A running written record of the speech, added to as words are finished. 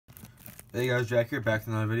Hey guys, Jack here, back to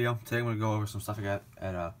another video. Today I'm going to go over some stuff I got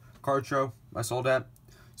at a card show I sold at.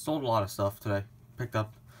 Sold a lot of stuff today. Picked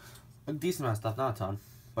up a decent amount of stuff, not a ton.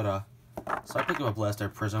 But, so I picked up a Blaster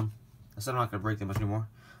Prism. I said I'm not going to break that much anymore,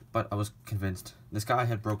 but I was convinced. This guy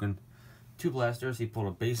had broken two blasters. He pulled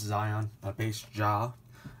a base Zion, a base Jaw,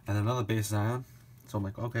 and another base Zion. So I'm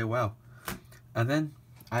like, okay, wow. And then,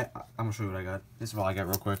 I'm going to show you what I got. This is all I got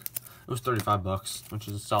real quick. It was 35 bucks, which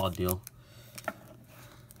is a solid deal.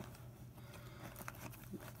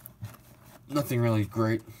 Nothing really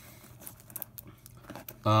great.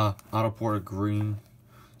 Auto Porter Green,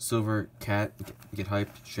 Silver Cat, Get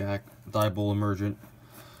Hyped, Shaq, Diebold Emergent,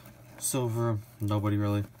 Silver, nobody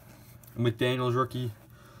really. McDaniels rookie,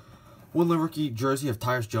 Woodland rookie jersey of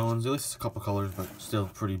Tyus Jones. At least it's a couple colors, but still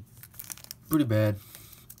pretty bad.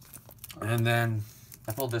 And then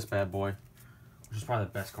I pulled this bad boy, which is probably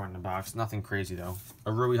the best card in the box. Nothing crazy though.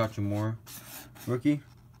 A Rui Hachimura rookie,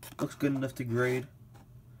 looks good enough to grade.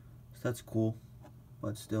 That's cool,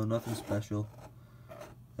 but still nothing special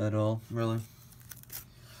at all, really.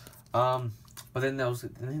 But then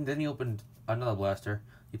then he opened another blaster.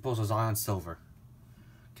 He pulls a Zion Silver.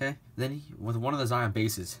 Okay, then he with one of the Zion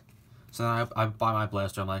bases. So then I buy my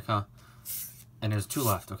blaster. I'm like, huh? And there's two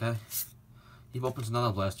left. Okay, he opens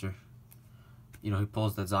another blaster. You know, he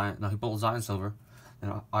pulls that Zion. No, he pulls Zion Silver.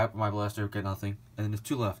 And I open my blaster, get nothing. And then there's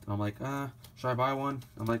two left. And I'm like, should I buy one?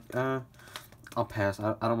 I'm like, I'll pass.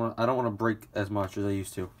 I don't want to break as much as I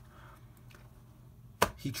used to.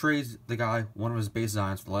 He trades the guy one of his base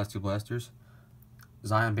Zions for the last two blasters.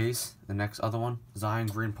 Zion base, the next other one, Zion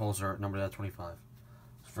Green Pulsar, numbered at 25.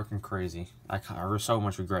 It's freaking crazy. I so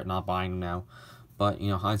much regret not buying them now, but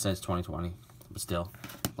you know, hindsight's 20/20. But still,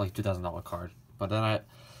 like $2,000 card. But then I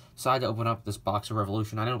decided to open up this box of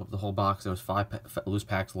Revolution. I didn't open up the whole box. There was 5 loose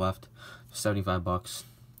packs left, 75 bucks.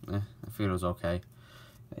 I figured it was okay.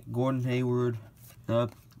 Gordon Hayward,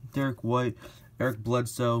 Derek White, Eric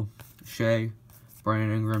Bledsoe, Shea,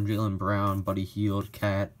 Brandon Ingram, Jalen Brown, Buddy Hield,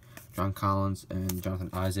 Cat, John Collins, and Jonathan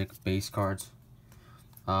Isaac base cards.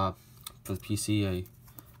 For the PC,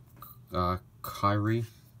 Kyrie.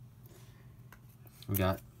 We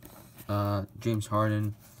got James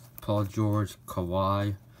Harden, Paul George,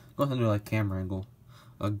 Kawhi. Go ahead and do like camera angle.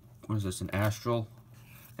 What is this? An Astro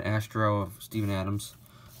of Steven Adams,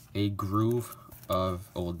 a Groove of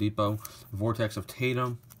Oladipo, Vortex of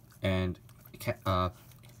Tatum, and Anthony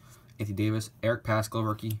Davis, Eric Paschall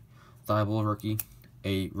rookie, Diebold rookie,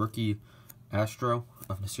 a rookie Astro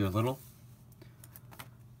of Nasir Little,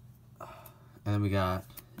 and then we got,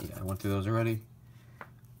 yeah, I went through those already,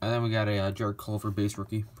 and then we got a Jared Culver base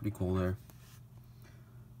rookie, pretty cool there.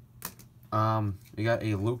 We got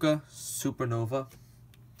a Luka Supernova,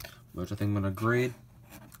 which I think I'm gonna grade.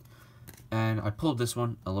 And I pulled this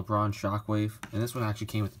one, a LeBron Shockwave, and this one actually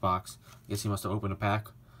came with the box. I guess he must have opened a pack,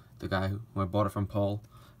 the guy who I bought it from, Paul,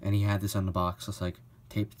 and he had this on the box. It's like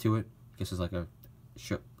taped to it. I guess it's like a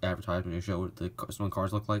advertisement to show what the some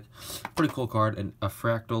cards look like. Pretty cool card, and a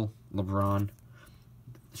Fractal LeBron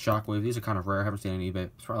Shockwave. These are kind of rare. I haven't seen any eBay.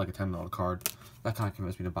 It's probably like a $10 card. That kind of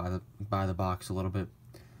convinced me to buy the box a little bit.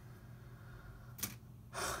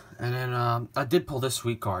 And then I did pull this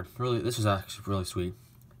sweet card. Really, this is actually really sweet.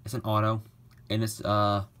 It's an auto, and it's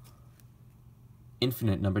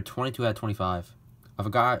infinite, number 22 out of 25.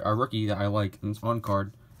 Of a rookie that I like, and it's on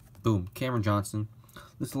card. Boom, Cameron Johnson.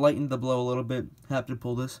 This lightened the blow a little bit. Happy to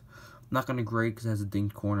pull this. I'm not going to grade because it has a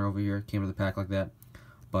dinged corner over here. Came with a pack like that.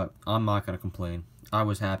 But I'm not going to complain. I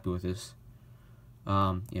was happy with this.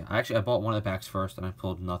 Yeah, I bought one of the packs first, and I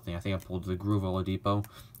pulled nothing. I think I pulled the Groove Oladipo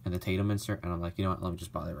and the Tatum insert, and I'm like, you know what, let me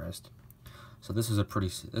just buy the rest. So this is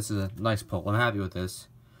a nice pull. I'm happy with this.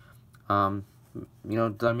 You know,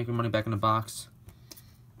 did I make my money back in the box?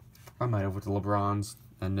 I might have with the LeBrons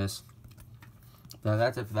and this.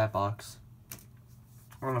 That's it for that box.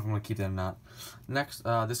 I don't know if I'm going to keep that or not. Next,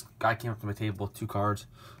 this guy came up to my table with 2 cards.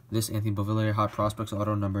 This Anthony Beauvillier Hot Prospects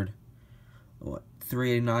auto numbered, what,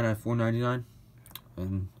 389 out of 499.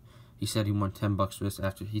 And he said he won 10 bucks for this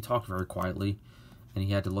after he talked very quietly. And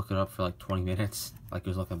he had to look it up for like 20 minutes. Like he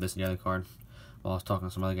was looking up this and the other card while I was talking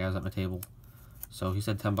to some other guys at my table. So he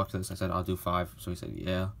said 10 bucks for this. I said, I'll do 5. So he said,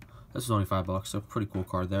 yeah. This is only 5 bucks. So pretty cool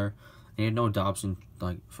card there. And he had no Dobson,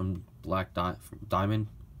 like, from Diamond.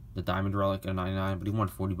 The Diamond Relic at 99. But he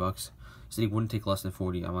wanted 40 bucks. He said he wouldn't take less than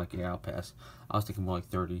 40. I'm like, yeah, I'll pass. I was thinking more like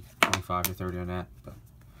 30. 25 to 30 on that. But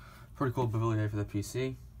pretty cool Beauvillier for the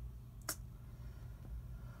PC.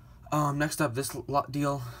 Next up, this lot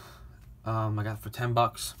deal. I got for 10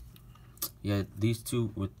 bucks. Yeah, these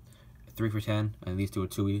two with 3 for 10, and these two are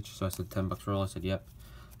 2 each. So I said 10 bucks roll. I said, yep.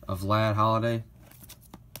 A Vlad Holiday,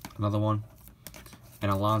 another one. an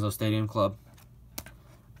Alonzo Stadium Club,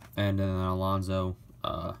 and then an Alonzo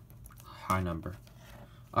high number.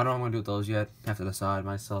 I don't know what I'm going to do with those yet. Have to decide.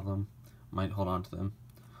 Might sell them. Might hold on to them.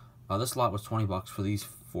 This lot was $20 for these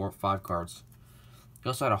 4 or 5 cards. He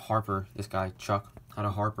also had a Harper. This guy, Chuck, had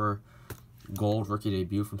a Harper Gold rookie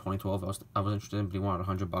debut from 2012. I was interested in, but he wanted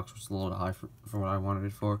 $100, which is a little high for what I wanted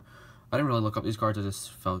it for. I didn't really look up these cards. I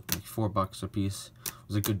just felt like $4 a piece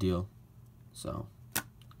was a good deal. So,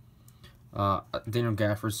 Daniel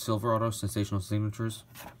Gafford's Silver Auto Sensational Signatures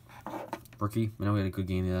rookie. I know we had a good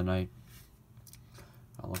game the other night.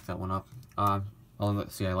 I'll look that one up.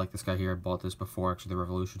 See, I like this guy here. I bought this before, actually, the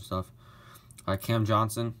Revolution stuff. Cam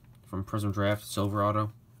Johnson from Prism Draft, Silver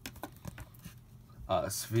Auto.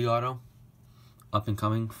 Svi Auto, up and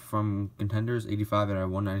coming from Contenders, 85 out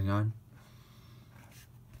of 199.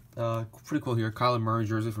 Pretty cool here. Kyler Murray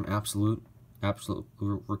jersey from Absolute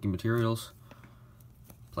Rookie Materials.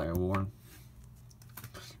 Player worn.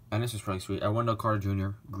 And this is pretty sweet. Wendell Carter Jr.,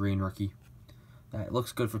 green rookie. That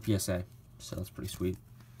looks good for PSA, so that's pretty sweet.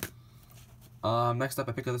 Next up,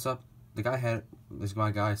 I picked this up. The guy had this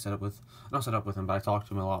guy I set up with. I don't set up with him, but I talked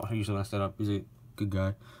to him a lot. Usually when I set up, he's a good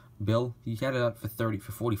guy. Bill, he had it up for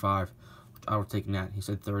 45. Which I would take that. He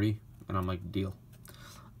said 30, and I'm like, deal.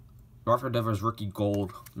 Rafael Devers rookie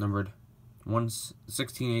gold, numbered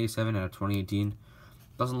 1687 out of 2018.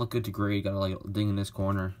 Doesn't look good to grade. Got a like ding in this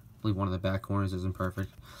corner. I believe one of the back corners isn't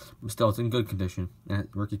perfect, but still, it's in good condition. And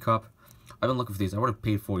rookie cup. I've been looking for these. I would have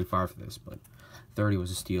paid 45 for this, but 30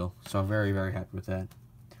 was a steal. So I'm very, very happy with that.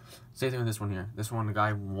 Same thing with this one here. This one, the guy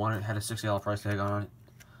had a $60 price tag on it.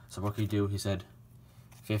 So what could he do? He said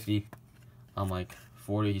 50. I'm like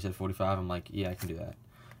 40. He said 45. I'm like, yeah, I can do that.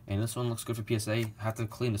 And this one looks good for PSA. I have to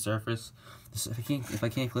clean the surface. If I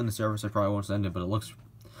can't clean the surface, I probably won't send it. But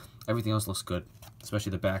everything else looks good,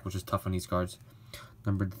 especially the back, which is tough on these cards.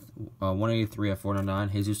 Numbered 183 at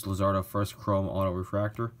 499. Jesus Luzardo first Chrome Auto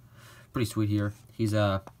Refractor. Pretty sweet here. He's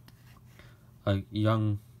a bright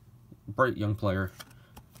young player.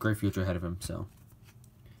 Great future ahead of him. So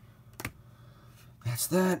that's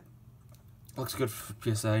that. Looks good for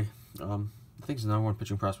PSA. I think he's the #1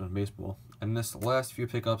 pitching prospect in baseball. And this last few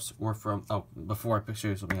pickups were from, before I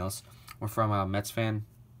picture something else, were from Mets fan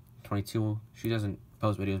 22. She doesn't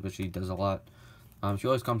post videos, but she does a lot. She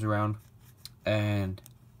always comes around, and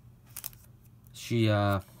she,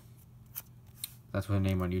 that's what her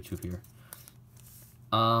name on YouTube here.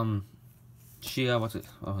 She, what was I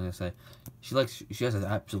gonna say? She has an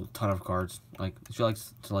absolute ton of cards. Like, she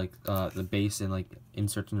likes to, the base and,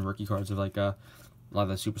 insert in the rookie cards of, a lot of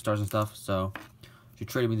the superstars and stuff. So, she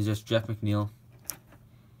traded me just Jeff McNeil.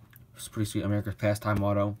 It's pretty sweet. America's Pastime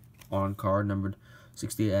Auto on card, numbered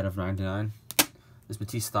 68 out of 99. This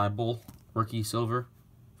Matisse Thybulle rookie silver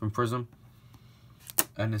from Prism.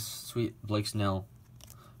 And this sweet Blake Snell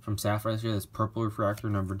from Sapphire this year. This purple refractor,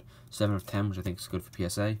 numbered 7 of 10, which I think is good for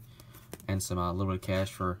PSA. And some little bit of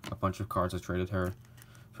cash for a bunch of cards I traded her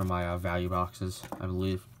from my value boxes, I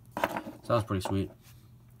believe. So that was pretty sweet.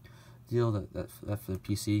 Deal that for the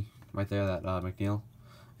PC right there, that McNeil.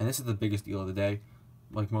 And this is the biggest deal of the day.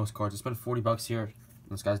 Like most cards, I spent $40 here.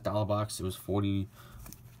 This guy's dollar box, it was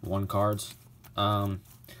 41 cards.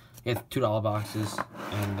 He had $2 boxes,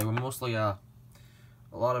 and they were mostly a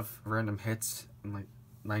lot of random hits and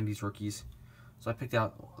 90s rookies. So I picked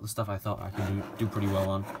out the stuff I thought I could do pretty well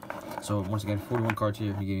on. So once again, 41 cards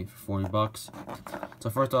here. He gave me for $40. So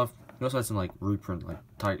first off, he also had some reprint,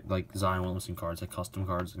 Zion Williamson cards, custom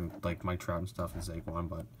cards, and Mike Trout and stuff and Saquon.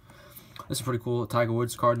 But this is pretty cool. Tiger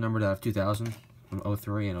Woods card numbered out of 2000 from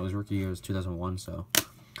 03, and his rookie year was 2001. So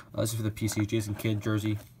this is for the PC. Jason Kidd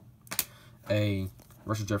jersey, a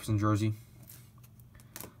Russell Jefferson jersey.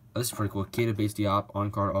 This is pretty cool. Keita Bates-Diop on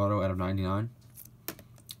card auto out of 99.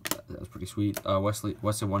 That was pretty sweet. Wesley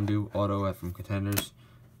Wundu auto from Contenders.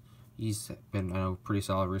 He's been, I know, pretty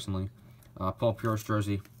solid recently. Paul Pierce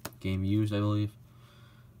jersey, game used, I believe.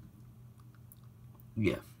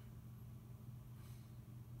 Yeah.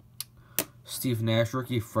 Steve Nash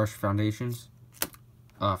rookie, Fresh Foundations.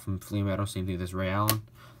 From Flea Meadow, same thing as Ray Allen.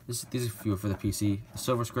 These are a few for the PC.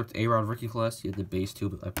 Silver Script A-Rod rookie class. He had the base too,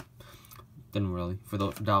 but I didn't really. For the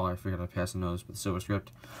dollar, I figured I'd pass the nose. But the Silver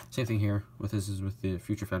Script, same thing here. With this is with the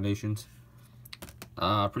Future Foundations.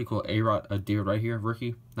 Pretty cool. A-Rod, a deer right here,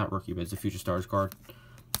 rookie. Not rookie, but it's a Future Stars card.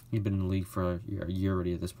 He's been in the league for a year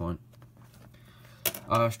already at this point.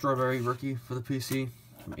 Strawberry rookie for the PC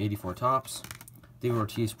from 84 Tops. David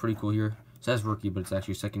Ortiz, pretty cool here. It says rookie, but it's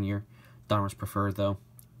actually second year. Donruss preferred though.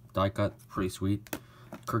 Die cut, pretty sweet.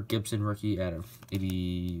 Kirk Gibson rookie out of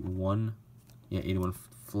 81. Yeah, 81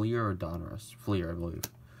 Fleer or Donruss? Fleer, I believe.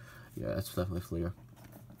 Yeah, that's definitely Fleer.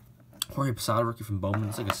 Jorge Posada rookie from Bowman.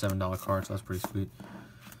 It's like a $7 card, so that's pretty sweet.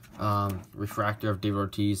 Refractor of David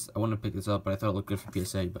Ortiz. I wanted to pick this up, but I thought it looked good for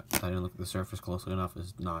PSA, but I didn't look at the surface closely enough.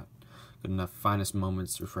 It's not good enough. Finest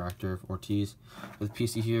Moments Refractor of Ortiz. With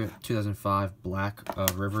PC here, 2005 Black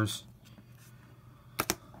Rivers.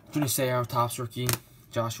 Junior Seau, Topps rookie.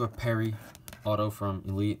 Joshua Perry, auto from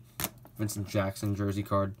Elite. Vincent Jackson, jersey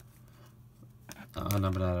card.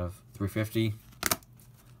 Numbered out of 350.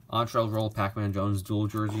 Entrell Roll, Pac-Man Jones dual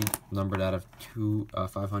jersey, numbered out of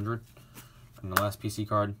 500. And the last PC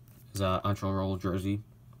card is a Entrell Roll jersey.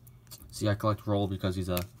 See, I collect Roll because he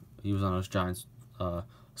was on those Giants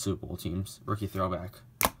Super Bowl teams. Rookie throwback.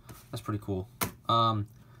 That's pretty cool.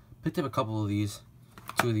 Picked up a couple of these,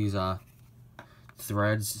 two of these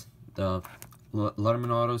threads, the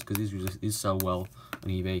Letterman autos, because these sell well on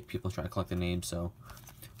eBay. People try to collect the names. So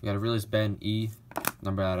we got a Realist Ben E,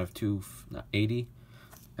 numbered out of 280.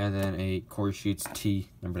 And then a Corey Sheets T,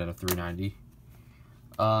 numbered out of 390.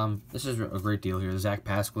 This is a great deal here. The Zach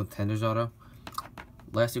Pascal Tenders auto.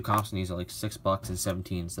 Last two comps in these are like $6 and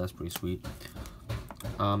 17, so that's pretty sweet.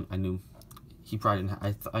 I knew he probably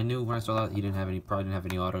didn't. I knew when I saw that he didn't have any. Probably didn't have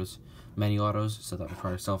any autos, many autos, so that would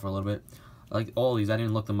probably sell for a little bit. Like all these, I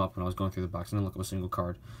didn't look them up when I was going through the box. I didn't look up a single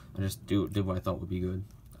card. I just did what I thought would be good.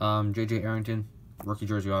 JJ Arrington, rookie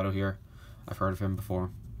jersey auto here. I've heard of him before.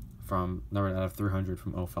 From numbered out of 300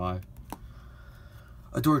 from 05.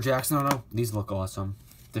 Adore Jackson auto. These look awesome.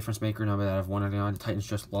 Difference maker numbered out of 199. The Titans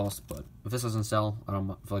just lost, but if this doesn't sell, I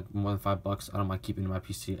don't for like more than $5. I don't mind keeping it in my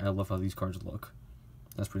PC. I love how these cards look.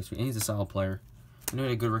 That's pretty sweet. And he's a solid player. I know he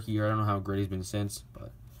had a good rookie year. I don't know how great he's been since,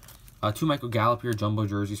 but two Michael Gallup here jumbo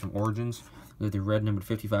jerseys from Origins. We have the red numbered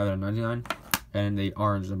 55 out of 99, and the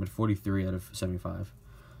orange numbered 43 out of 75.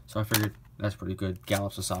 So I figured that's pretty good.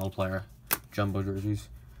 Gallup's a solid player. Jumbo jerseys.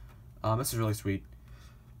 This is really sweet.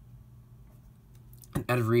 And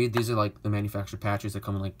Ed Reed, these are like the manufactured patches that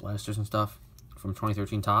come in like blasters and stuff from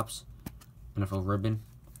 2013 Topps. NFL ribbon.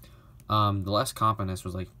 The last comp on this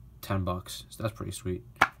was like $10, so that's pretty sweet.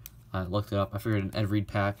 I looked it up. I figured an Ed Reed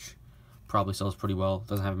patch probably sells pretty well.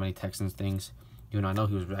 Doesn't have many Texans things. Even though I know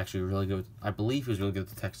he was actually really good. I believe he was really good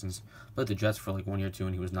with the Texans. But the Jets for like 1 year or two,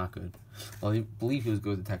 and he was not good. Well, I believe he was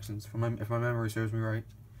good with the Texans, if my memory serves me right.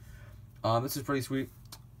 This is pretty sweet.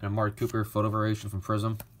 And a Mark Cooper photo variation from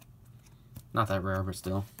Prism. Not that rare, but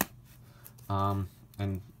still.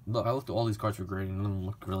 And look, I looked at all these cards for grading. None of them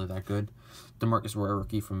looked really that good. DeMarcus Roy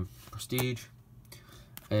rookie from Prestige.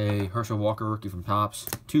 A Herschel Walker rookie from Topps.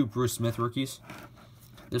 Two Bruce Smith rookies.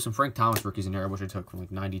 There's some Frank Thomas rookies in there, I wish I took from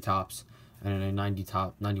like 90 Topps. And then a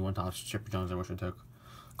 91 Topps Chipper Jones, I wish I took.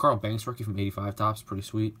 Carl Banks rookie from 85 Topps, pretty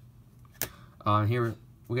sweet. Here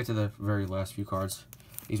we get to the very last few cards.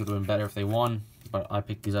 These would have been better if they won, but I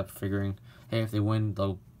picked these up figuring, hey, if they win,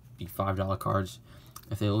 they'll be $5 cards.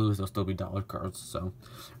 If they lose, they'll still be dollar cards. So,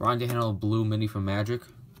 Ryan Tannehill blue mini from Magic.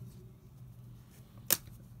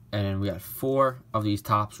 And we got 4 of these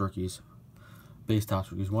Topps rookies. Base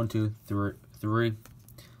Topps rookies. 1, 2, 3,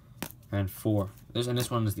 and 4. And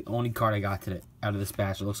this one is the only card I got today out of this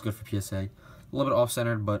batch. It looks good for PSA. A little bit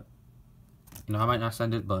off-centered, but, you know, I might not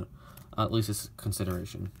send it, but at least it's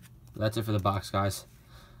consideration. That's it for the box, guys.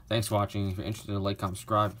 Thanks for watching. If you're interested, like, comment,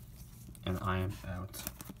 subscribe, and I am out.